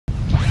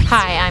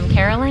Hi, I'm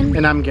Carolyn.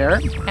 And I'm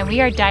Garrett. And we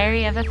are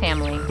Diary of a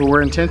Family. Where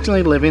we're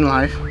intentionally living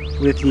life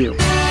with you.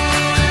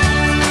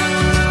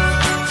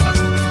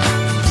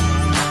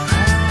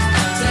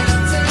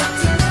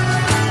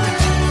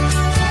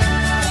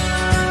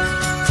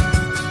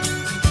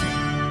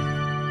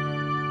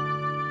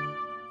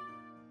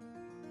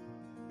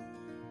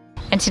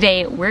 And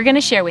today we're going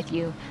to share with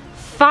you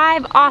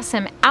 5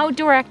 awesome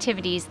outdoor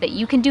activities that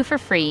you can do for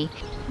free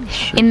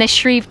in the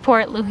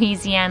Shreveport,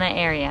 Louisiana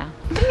area.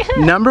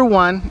 Number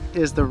 1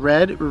 is the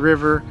Red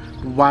River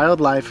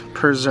Wildlife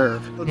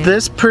Preserve.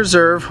 This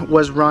preserve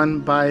was run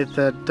by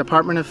the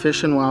Department of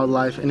Fish and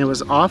Wildlife, and it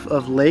was off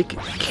of Lake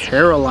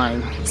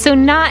Caroline. So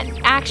not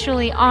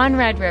actually on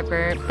Red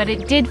River, but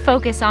it did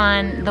focus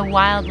on the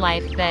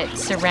wildlife that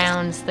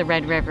surrounds the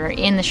Red River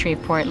in the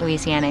Shreveport,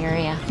 Louisiana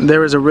area.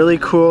 There was a really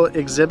cool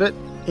exhibit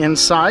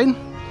inside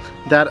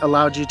that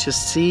allowed you to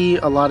see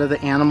a lot of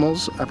the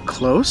animals up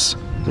close,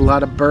 a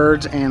lot of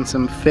birds and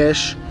some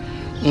fish,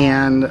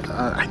 and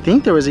I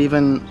think there was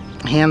even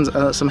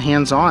some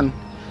hands-on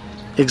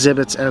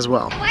exhibits as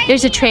well.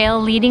 There's a trail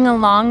leading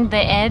along the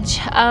edge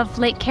of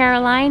Lake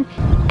Caroline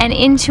and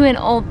into an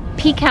old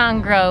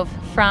pecan grove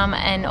from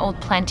an old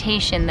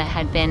plantation that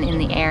had been in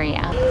the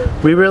area.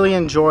 We really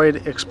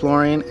enjoyed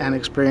exploring and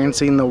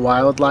experiencing the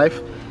wildlife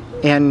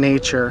and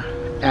nature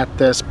at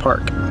this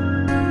park.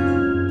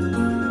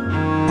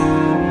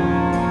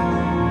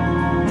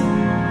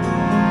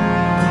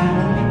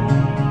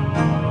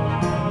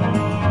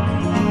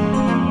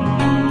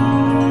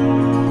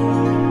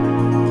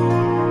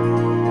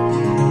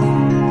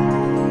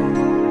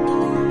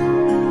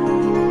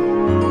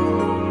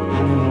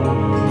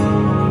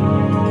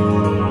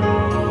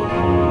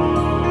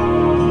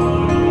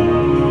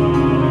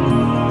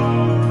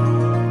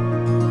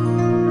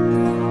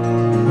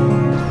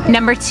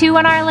 Number 2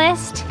 on our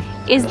list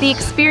is the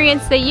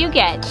experience that you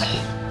get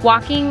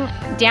walking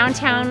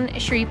downtown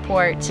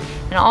Shreveport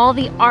and all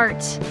the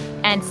art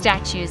and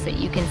statues that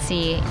you can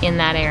see in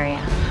that area.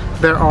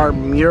 There are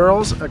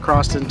murals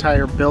across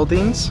entire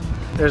buildings.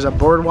 There's a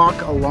boardwalk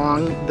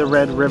along the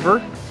Red River,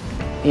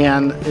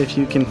 and if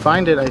you can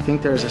find it, I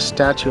think there's a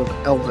statue of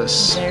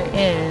Elvis. There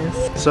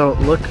is. So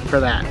look for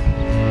that.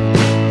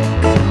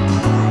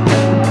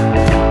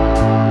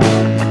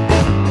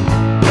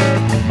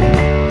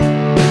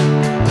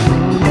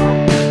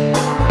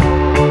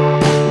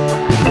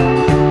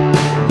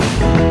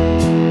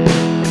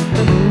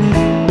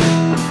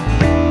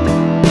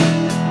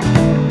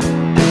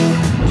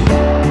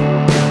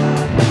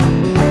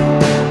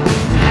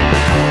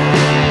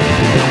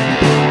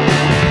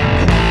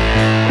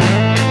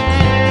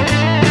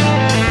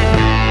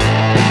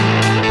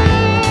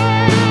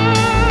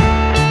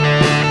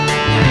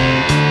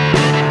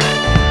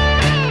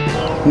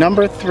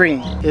 Number 3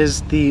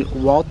 is the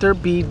Walter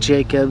B.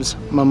 Jacobs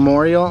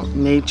Memorial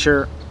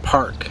Nature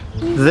Park.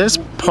 This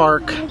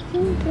park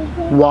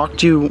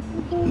walked you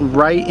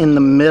right in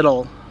the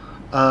middle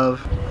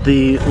of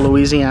the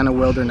Louisiana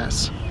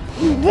wilderness.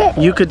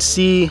 You could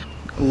see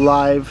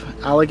live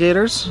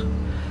alligators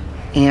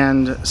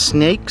and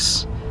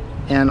snakes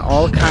and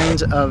all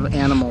kinds of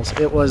animals.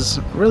 It was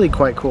really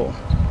quite cool.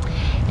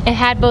 It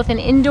had both an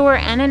indoor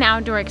and an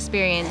outdoor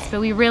experience,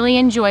 but we really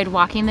enjoyed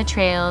walking the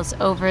trails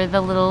over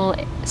the little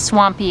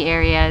swampy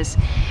areas,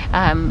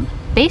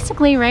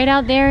 basically right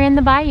out there in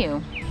the bayou.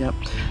 Yep.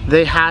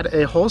 They had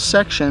a whole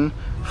section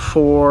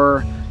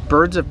for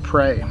birds of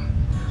prey,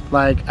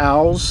 like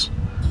owls,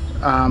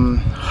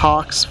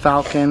 hawks,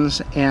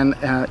 falcons, and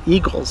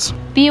eagles.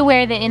 Be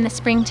aware that in the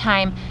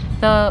springtime,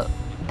 the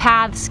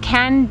paths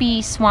can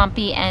be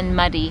swampy and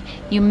muddy.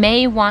 You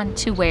may want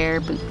to wear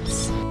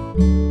boots.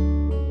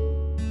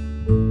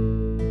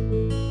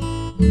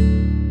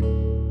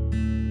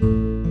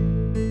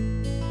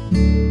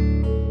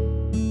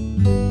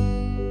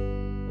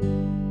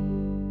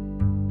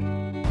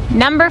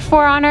 Number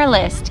 4 on our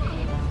list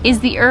is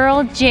the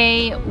Earl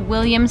J.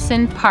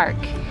 Williamson Park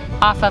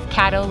off of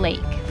Caddo Lake.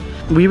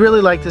 We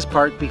really like this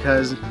park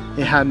because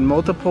it had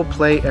multiple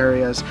play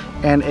areas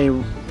and a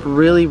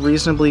really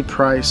reasonably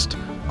priced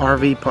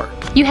RV park.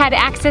 You had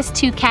access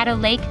to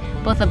Caddo Lake,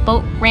 both a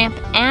boat ramp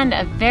and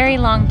a very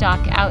long dock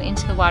out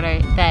into the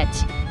water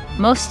that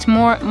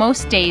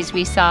most days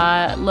we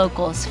saw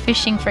locals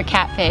fishing for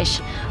catfish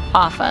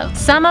off of.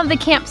 Some of the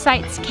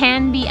campsites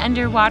can be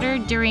underwater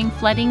during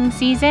flooding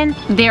season.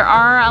 There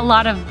are a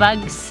lot of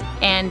bugs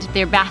and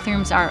their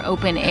bathrooms are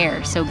open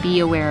air, so be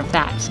aware of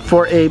that.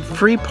 For a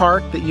free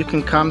park that you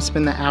can come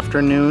spend the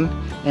afternoon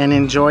and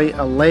enjoy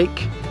a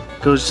lake,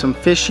 go some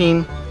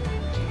fishing,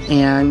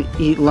 and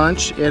eat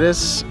lunch, it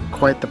is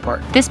quite the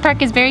park. This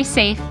park is very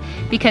safe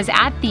because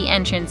at the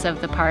entrance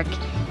of the park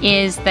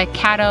is the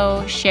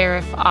Caddo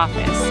Sheriff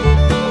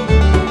Office.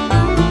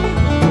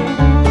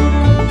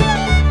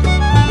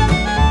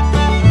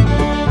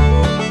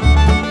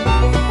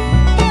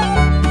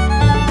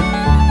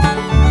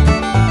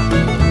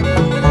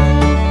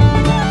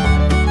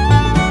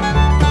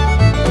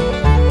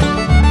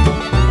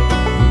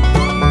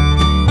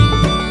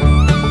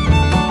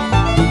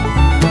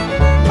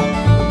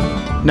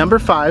 Number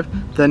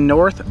 5, the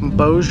North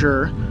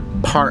Bossier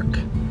Park.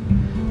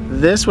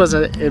 This was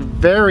a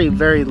very,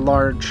 very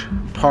large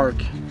park,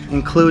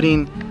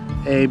 including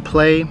a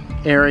play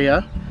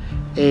area,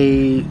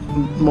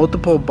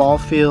 multiple ball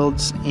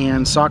fields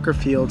and soccer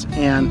fields,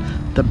 and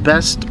the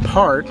best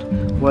part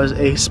was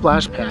a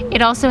splash pad.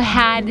 It also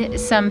had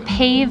some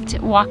paved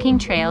walking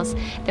trails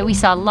that we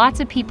saw lots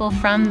of people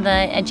from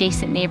the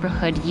adjacent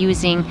neighborhood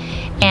using,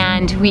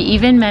 and we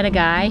even met a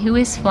guy who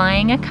was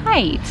flying a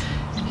kite.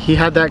 He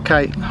had that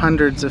kite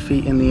hundreds of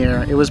feet in the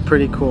air. It was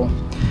pretty cool.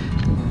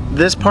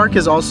 This park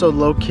is also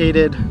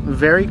located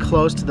very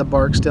close to the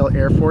Barksdale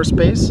Air Force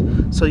Base,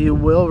 so you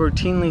will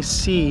routinely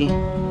see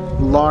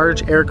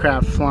large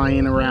aircraft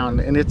flying around,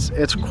 and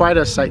it's quite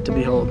a sight to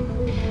behold.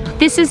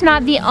 This is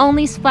not the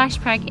only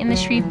splash park in the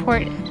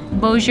Shreveport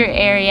Bossier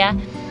area.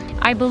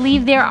 I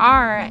believe there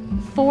are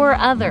 4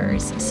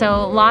 others,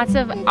 so lots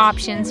of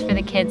options for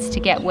the kids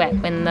to get wet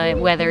when the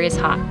weather is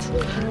hot.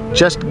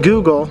 Just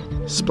Google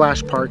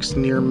splash parks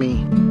near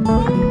me.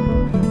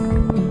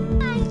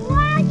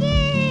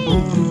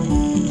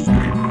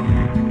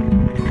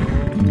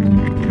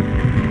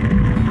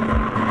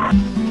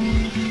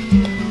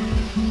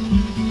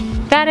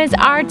 That is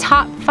our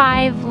top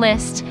 5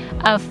 list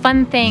of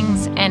fun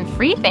things and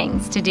free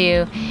things to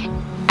do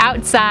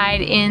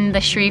outside in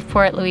the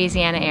Shreveport,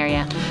 Louisiana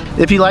area.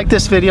 If you like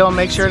this video,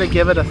 make sure to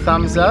give it a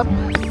thumbs up,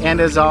 and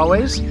as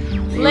always,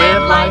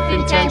 live life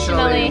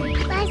intentionally.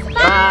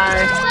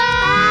 Bye.